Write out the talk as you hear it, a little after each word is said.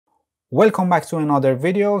Welcome back to another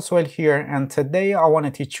video. Soel here, and today I want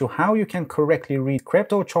to teach you how you can correctly read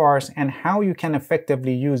crypto charts and how you can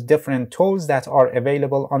effectively use different tools that are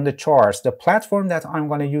available on the charts. The platform that I'm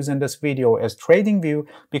going to use in this video is TradingView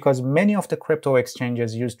because many of the crypto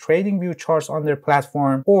exchanges use TradingView charts on their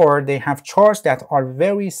platform, or they have charts that are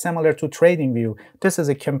very similar to TradingView. This is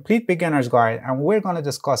a complete beginner's guide and we're going to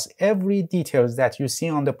discuss every details that you see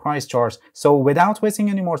on the price charts. So without wasting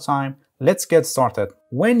any more time, let's get started.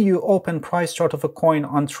 When you open price chart of a coin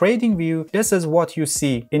on TradingView, this is what you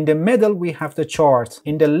see. In the middle, we have the chart.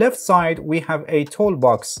 In the left side, we have a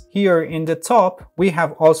toolbox. Here in the top, we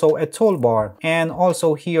have also a toolbar. And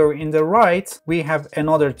also here in the right, we have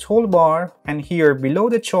another toolbar. And here below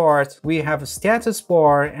the chart, we have a status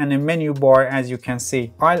bar and a menu bar, as you can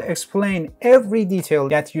see. I'll explain every detail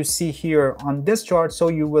that you see here on this chart so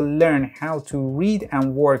you will learn how to read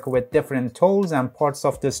and work with different tools and parts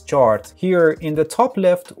of this chart. Here in the top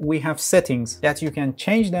left, we have settings that you can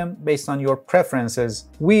change them based on your preferences.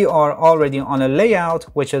 We are already on a layout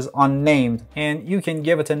which is unnamed, and you can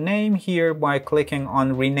give it a name here by clicking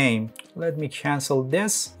on rename. Let me cancel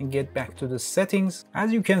this and get back to the settings.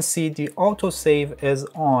 As you can see, the autosave is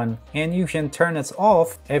on and you can turn it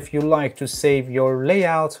off if you like to save your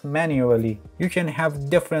layout manually. You can have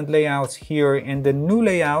different layouts here in the new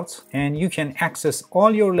layout, and you can access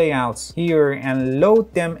all your layouts here and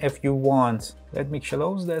load them if you want. Let me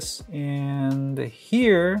close this, and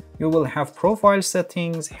here you will have profile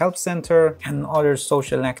settings, help center, and other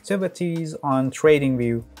social activities on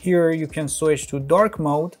TradingView. Here you can switch to dark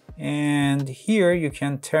mode, and here you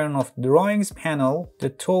can turn off drawings panel, the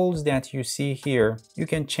tools that you see here. You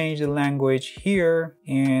can change the language here,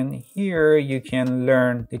 and here you can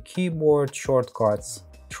learn the keyboard shortcuts.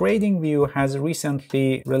 TradingView has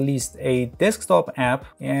recently released a desktop app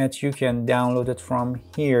and you can download it from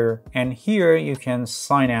here, and here you can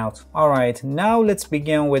sign out. Alright, now let's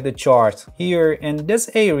begin with the chart. Here in this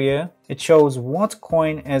area, it shows what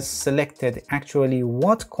coin is selected, actually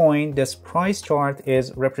what coin this price chart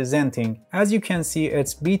is representing. As you can see,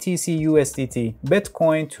 it's BTC USDT,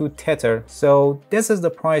 Bitcoin to Tether. So this is the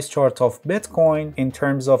price chart of Bitcoin in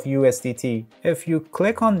terms of USDT. If you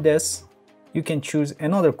click on this, you can choose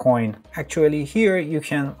another coin. Actually, here you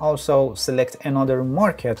can also select another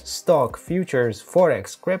market, stock, futures,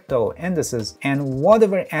 forex, crypto, indices, and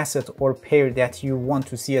whatever asset or pair that you want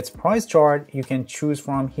to see its price chart, you can choose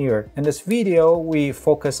from here. In this video, we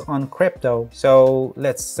focus on crypto. So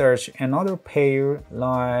let's search another pair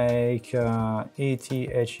like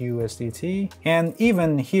ETHUSDT. And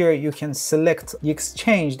even here, you can select the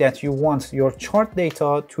exchange that you want your chart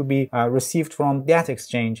data to be received from that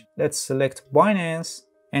exchange. Let's select Binance,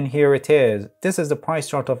 and here it is. This is the price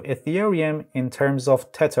chart of Ethereum in terms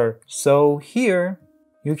of Tether. So here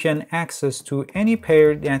you can access to any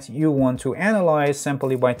pair that you want to analyze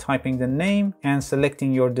simply by typing the name and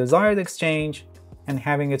selecting your desired exchange and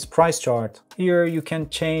having its price chart. Here you can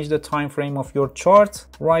change the time frame of your chart.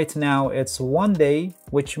 Right now it's 1 day,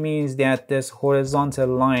 which means that this horizontal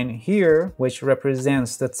line here, which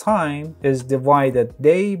represents the time, is divided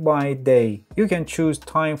day by day. You can choose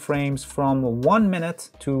time frames from 1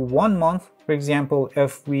 minute to 1 month. For example,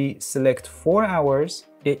 if we select 4 hours,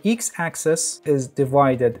 the x-axis is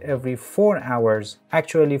divided every 4 hours.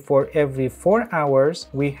 Actually, for every 4 hours,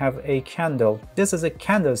 we have a candle. This is a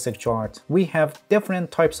candlestick chart. We have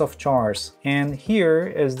different types of charts, and here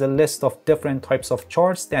is the list of different types of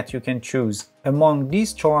charts that you can choose. Among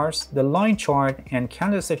these charts, the line chart and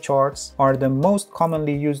candlestick charts are the most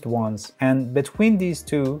commonly used ones, and between these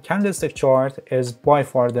two, candlestick chart is by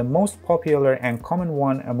far the most popular and common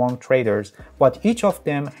one among traders, but each of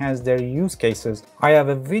them has their use cases. I have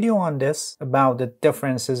a video on this about the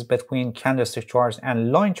differences between candlestick charts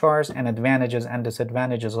and line charts and advantages and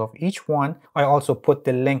disadvantages of each one. I also put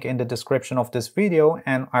the link in the description of this video,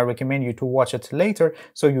 and I recommend you to watch it later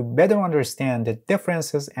so you better understand the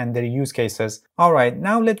differences and their use cases. Alright,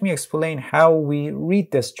 now let me explain how we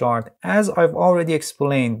read this chart. As I've already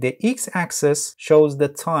explained, the x-axis shows the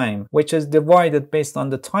time, which is divided based on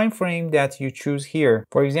the time frame that you choose here.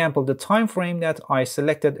 For example, the time frame that I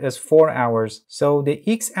selected is 4 hours. So the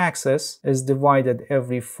x-axis is divided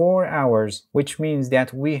every 4 hours, which means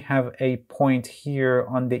that we have a point here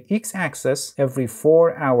on the x-axis every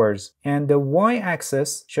 4 hours. And the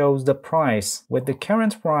y-axis shows the price, with the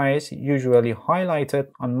current price usually highlighted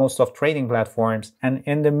on most of trading platforms. And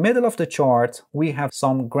in the middle of the chart, we have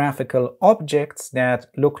some graphical objects that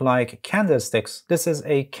look like candlesticks. This is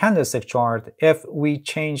a candlestick chart. If we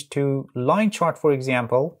change to line chart, for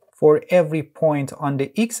example, for every point on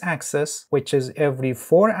the x-axis, which is every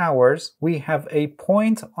 4 hours, we have a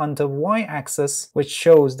point on the y-axis which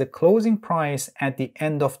shows the closing price at the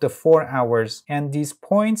end of the 4 hours, and these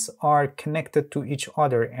points are connected to each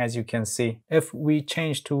other, as you can see. If we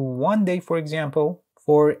change to 1 day, for example,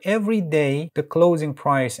 for every day, the closing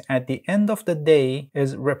price at the end of the day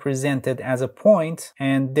is represented as a point,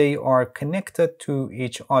 and they are connected to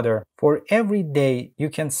each other. For every day, you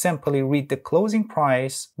can simply read the closing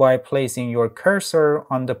price by placing your cursor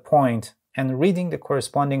on the point and reading the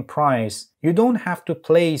corresponding price. You don't have to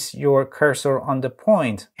place your cursor on the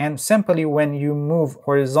point, and simply when you move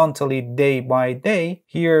horizontally day by day,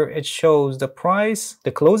 here it shows the price,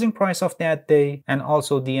 the closing price of that day, and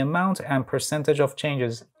also the amount and percentage of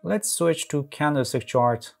changes. Let's switch to candlestick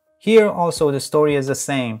chart. Here also the story is the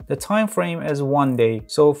same. The time frame is 1 day.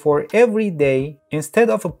 So for every day, instead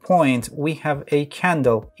of a point, we have a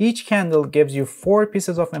candle. Each candle gives you 4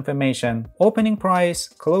 pieces of information: opening price,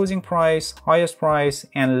 closing price, highest price,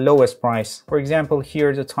 and lowest price. For example,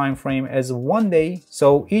 here the time frame is 1 day.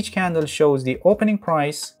 So each candle shows the opening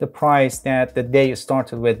price, the price that the day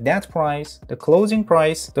started with, that price, the closing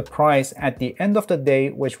price, the price at the end of the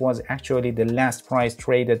day, which was actually the last price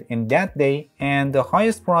traded in that day, and the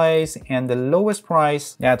highest price and the lowest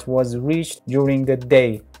price that was reached during the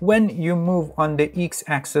day. When you move on the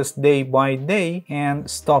x-axis day by day and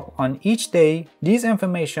stop on each day, these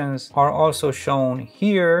informations are also shown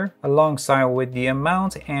here alongside with the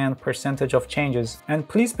amount and percentage of changes. And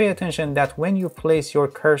please pay attention that when you place your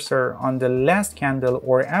cursor on the last candle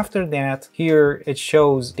or after that, here it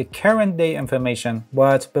shows the current day information.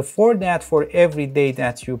 But before that, for every day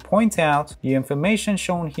that you point out, the information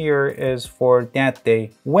shown here is for that day.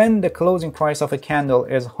 When the closing price of a candle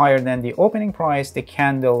is higher than the opening price, the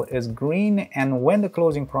candle is green, and when the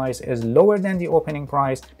closing price is lower than the opening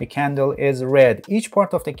price, the candle is red. Each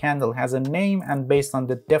part of the candle has a name, and based on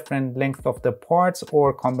the different length of the parts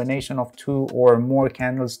or combination of 2 or more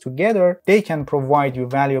candles together, they can provide you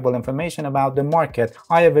valuable information about the market.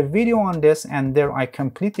 I have a video on this, and there I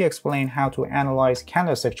completely explain how to analyze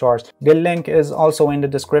candlestick charts. The link is also in the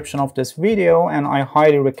description of this video, and I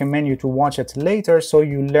highly recommend you to watch it later so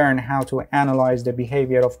you learn how to analyze the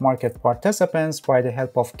behavior of market participants by the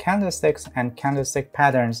help of candlesticks and candlestick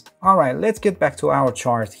patterns. Alright, let's get back to our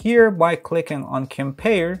chart. Here, by clicking on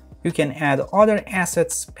compare, you can add other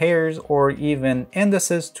assets, pairs, or even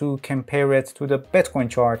indices to compare it to the Bitcoin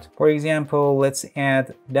chart. For example, let's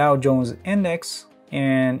add Dow Jones Index,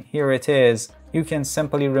 and here it is. You can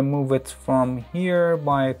simply remove it from here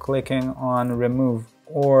by clicking on remove.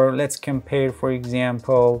 Or let's compare, for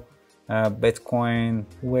example, Bitcoin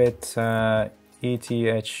with ETH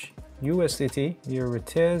USDT. Here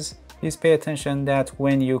it is. Please pay attention that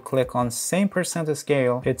when you click on same percentage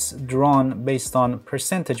scale, it's drawn based on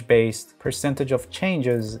percentage of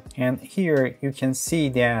changes, and here you can see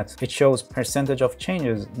that it shows percentage of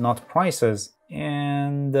changes, not prices.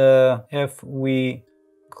 And if we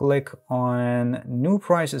click on new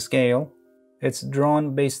price scale, it's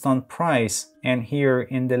drawn based on price, and here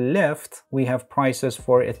in the left we have prices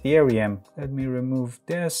for Ethereum. Let me remove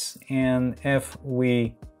this, and if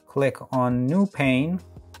we click on new pane,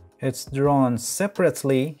 it's drawn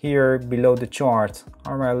separately here below the chart.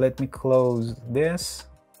 Alright, let me close this.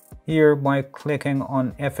 Here, by clicking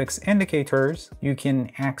on FX indicators, you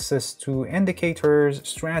can access to indicators,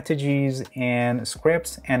 strategies, and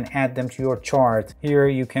scripts and add them to your chart. Here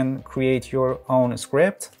you can create your own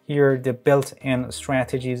script. Here the built-in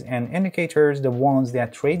strategies and indicators, the ones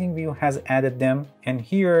that TradingView has added them. And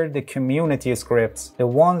here the community scripts, the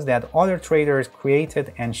ones that other traders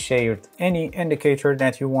created and shared. Any indicator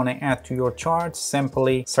that you want to add to your chart,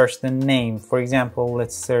 simply search the name. For example,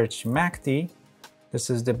 let's search MACD. This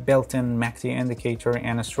is the built-in MACD indicator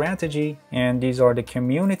and a strategy, and these are the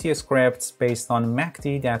community scripts based on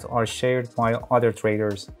MACD that are shared by other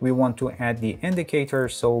traders. We want to add the indicator,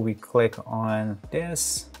 so we click on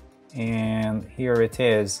this, and here it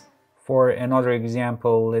is. For another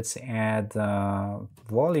example, let's add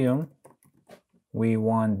volume. We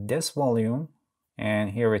want this volume,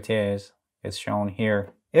 and here it is. It's shown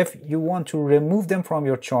here. If you want to remove them from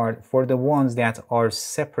your chart, for the ones that are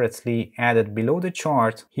separately added below the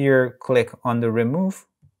chart, here click on the remove,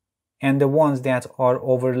 and the ones that are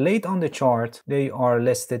overlaid on the chart, they are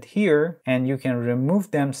listed here, and you can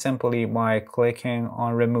remove them simply by clicking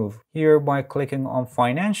on remove. Here, by clicking on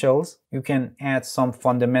financials, you can add some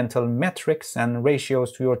fundamental metrics and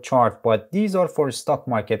ratios to your chart, but these are for stock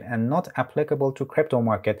market and not applicable to crypto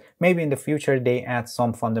market. Maybe in the future they add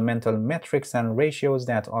some fundamental metrics and ratios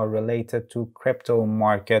that are related to crypto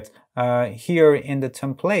market. Here in the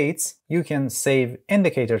templates, you can save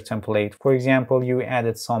indicator template. For example, you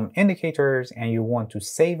added some indicators and you want to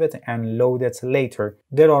save it and load it later.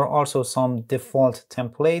 There are also some default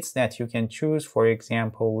templates that you can choose. For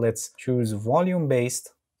example, let's choose volume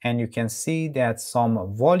based, and you can see that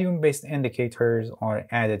some volume based indicators are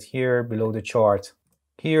added here below the chart.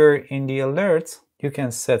 Here in the alerts, you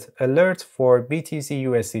can set alert for BTC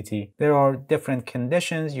USDT. There are different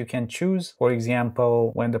conditions you can choose. For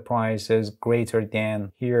example, when the price is greater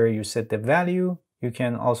than, here you set the value. You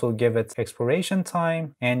can also give it expiration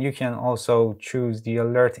time, and you can also choose the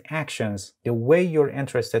alert actions, the way you're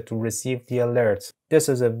interested to receive the alerts. This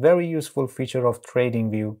is a very useful feature of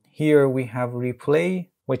TradingView. Here we have replay,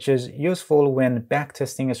 which is useful when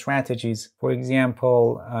backtesting strategies. For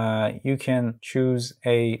example, you can choose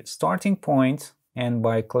a starting point, and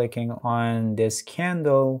by clicking on this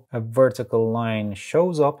candle, a vertical line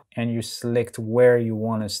shows up and you select where you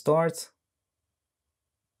want to start.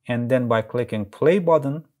 And then by clicking play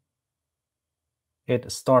button,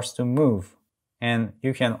 it starts to move. And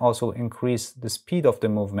you can also increase the speed of the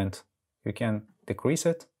movement. You can decrease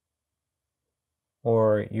it,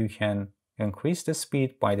 or you can increase the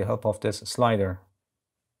speed by the help of this slider.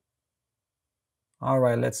 All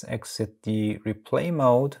right, let's exit the replay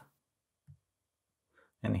mode.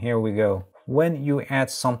 And here we go. When you add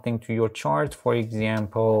something to your chart, for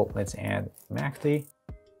example, let's add MACD.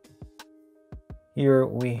 Here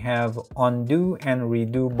we have undo and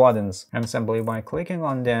redo buttons, and simply by clicking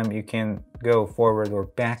on them, you can go forward or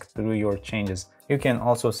back through your changes. You can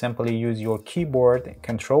also simply use your keyboard,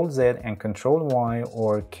 Ctrl-Z and Ctrl-Y,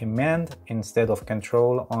 or Command instead of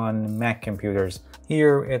Control on Mac computers.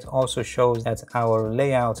 Here it also shows that our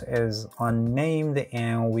layout is unnamed,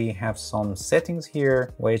 and we have some settings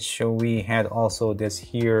here, which we had also this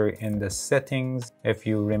here in the settings, if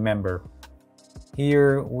you remember.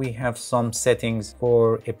 Here we have some settings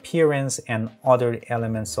for appearance and other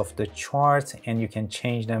elements of the chart, and you can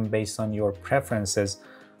change them based on your preferences.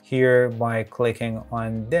 Here, by clicking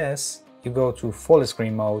on this, you go to full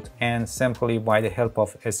screen mode, and simply by the help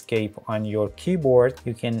of escape on your keyboard,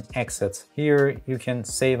 you can exit. Here you can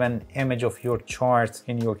save an image of your chart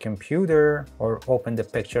in your computer, or open the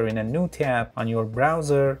picture in a new tab on your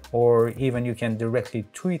browser, or even you can directly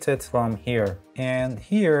tweet it from here. And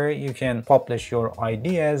here you can publish your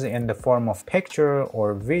ideas in the form of picture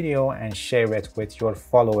or video and share it with your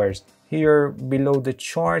followers. Here below the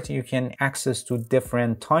chart, you can access to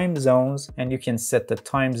different time zones, and you can set the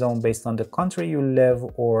time zone based on the country you live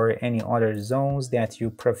or any other zones that you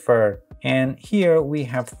prefer. And here we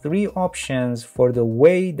have three options for the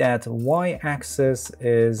way that y-axis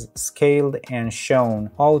is scaled and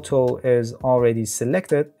shown. Auto is already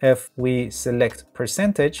selected. If we select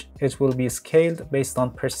percentage, it will be scaled based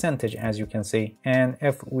on percentage, as you can see. And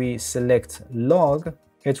if we select log,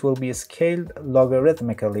 it will be scaled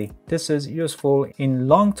logarithmically. This is useful in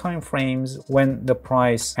long time frames when the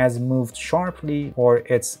price has moved sharply or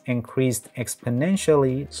it's increased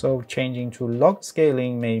exponentially. So changing to log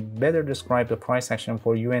scaling may better describe the price action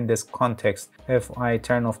for you in this context. If I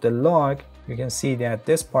turn off the log, you can see that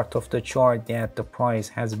this part of the chart that the price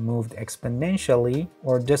has moved exponentially,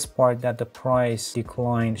 or this part that the price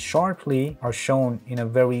declined sharply, are shown in a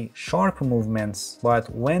very sharp movements.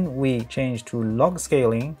 But when we change to log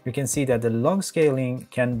scaling, you can see that the log scaling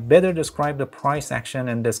can better describe the price action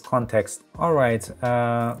in this context. All right,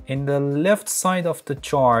 in the left side of the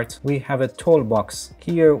chart, we have a toolbox.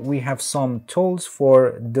 Here we have some tools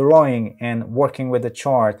for drawing and working with the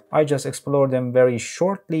chart. I just explored them very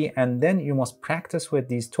shortly, and then you must practice with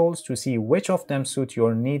these tools to see which of them suit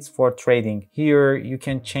your needs for trading. Here you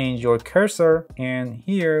can change your cursor, and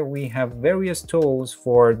here we have various tools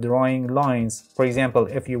for drawing lines. For example,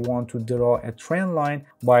 if you want to draw a trend line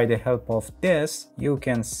by the help of this, you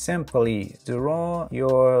can simply draw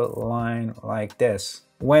your line like this.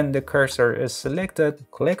 When the cursor is selected,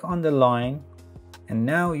 click on the line, and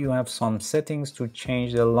now you have some settings to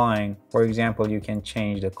change the line. For example, you can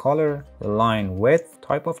change the color, the line width,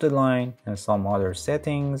 type of the line, and some other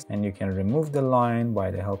settings. And you can remove the line by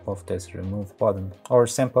the help of this remove button, or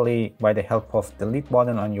simply by the help of delete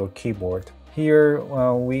button on your keyboard. Here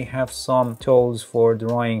we have some tools for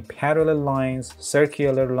drawing parallel lines,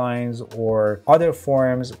 circular lines, or other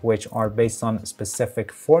forms which are based on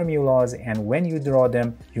specific formulas, and when you draw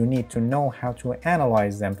them you need to know how to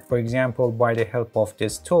analyze them. For example, by the help of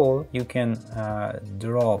this tool you can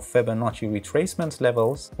draw Fibonacci retracement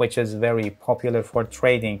levels, which is very popular for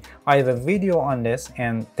trading. I have a video on this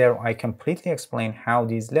and there I completely explain how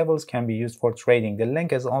these levels can be used for trading. The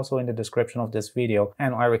link is also in the description of this video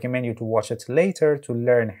and I recommend you to watch it later to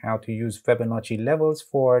learn how to use Fibonacci levels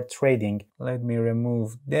for trading. Let me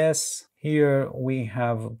remove this. Here we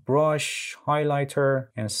have brush, highlighter,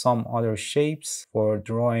 and some other shapes for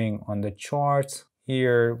drawing on the chart.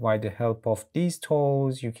 Here, by the help of these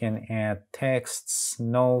tools, you can add texts,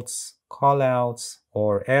 notes, callouts,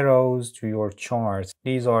 or arrows to your chart.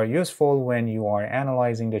 These are useful when you are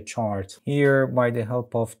analyzing the chart. Here, by the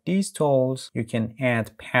help of these tools, you can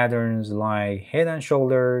add patterns like head and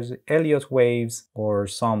shoulders, Elliott waves, or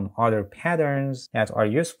some other patterns that are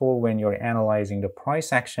useful when you're analyzing the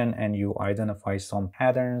price action and you identify some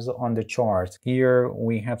patterns on the chart. Here,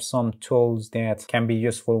 we have some tools that can be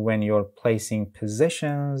useful when you're placing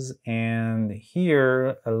positions, and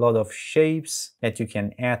here a lot of shapes that you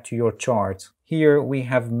can add to your chart. Here we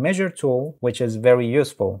have measure tool, which is very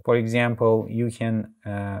useful. For example, you can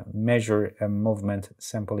measure a movement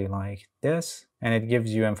simply like this, and it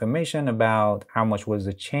gives you information about how much was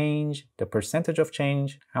the change, the percentage of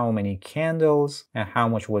change, how many candles, and how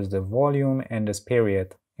much was the volume in this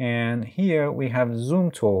period. And here we have zoom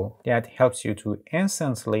tool that helps you to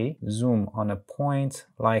instantly zoom on a point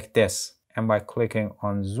like this. And by clicking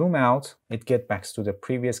on zoom out, it gets back to the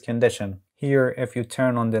previous condition. Here, if you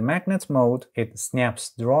turn on the magnet mode, it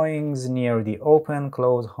snaps drawings near the open,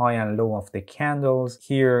 close, high and low of the candles.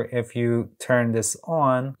 Here, if you turn this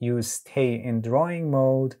on, you stay in drawing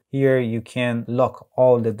mode. Here you can lock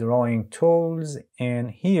all the drawing tools, and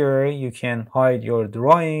here you can hide your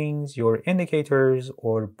drawings, your indicators,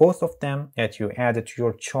 or both of them that you added to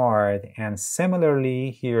your chart. And similarly,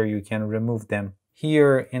 here you can remove them.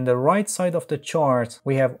 Here in the right side of the chart,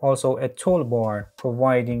 we have also a toolbar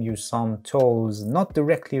providing you some tools not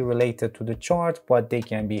directly related to the chart, but they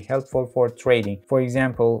can be helpful for trading. For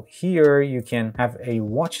example, here you can have a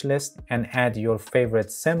watch list and add your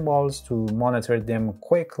favorite symbols to monitor them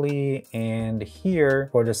quickly. And here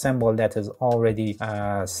for the symbol that is already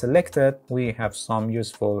selected, we have some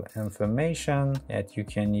useful information that you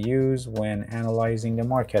can use when analyzing the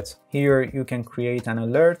market. Here you can create an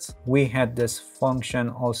alert. We had this function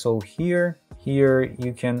also here. Here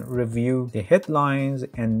you can review the headlines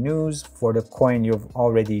and news for the coin you've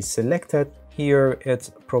already selected. Here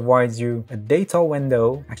it provides you a data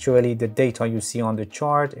window. Actually, the data you see on the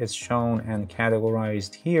chart is shown and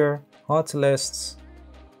categorized here. Hot lists,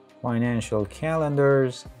 financial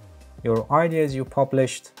calendars, your ideas you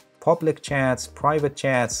published, public chats, private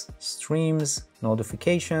chats, streams,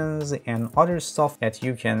 notifications, and other stuff that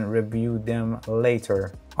you can review them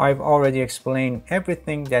later. I've already explained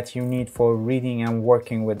everything that you need for reading and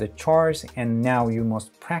working with the charts, and now you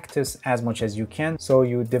must practice as much as you can so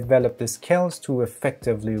you develop the skills to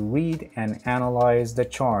effectively read and analyze the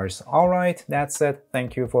charts. Alright, that's it.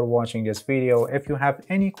 Thank you for watching this video. If you have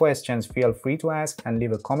any questions, feel free to ask and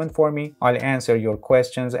leave a comment for me. I'll answer your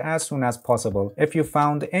questions as soon as possible. If you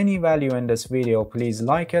found any value in this video, please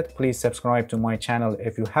like it, please subscribe to my channel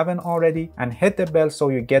if you haven't already, and hit the bell so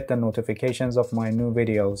you get the notifications of my new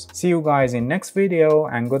videos. See you guys in next video,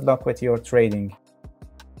 and good luck with your trading.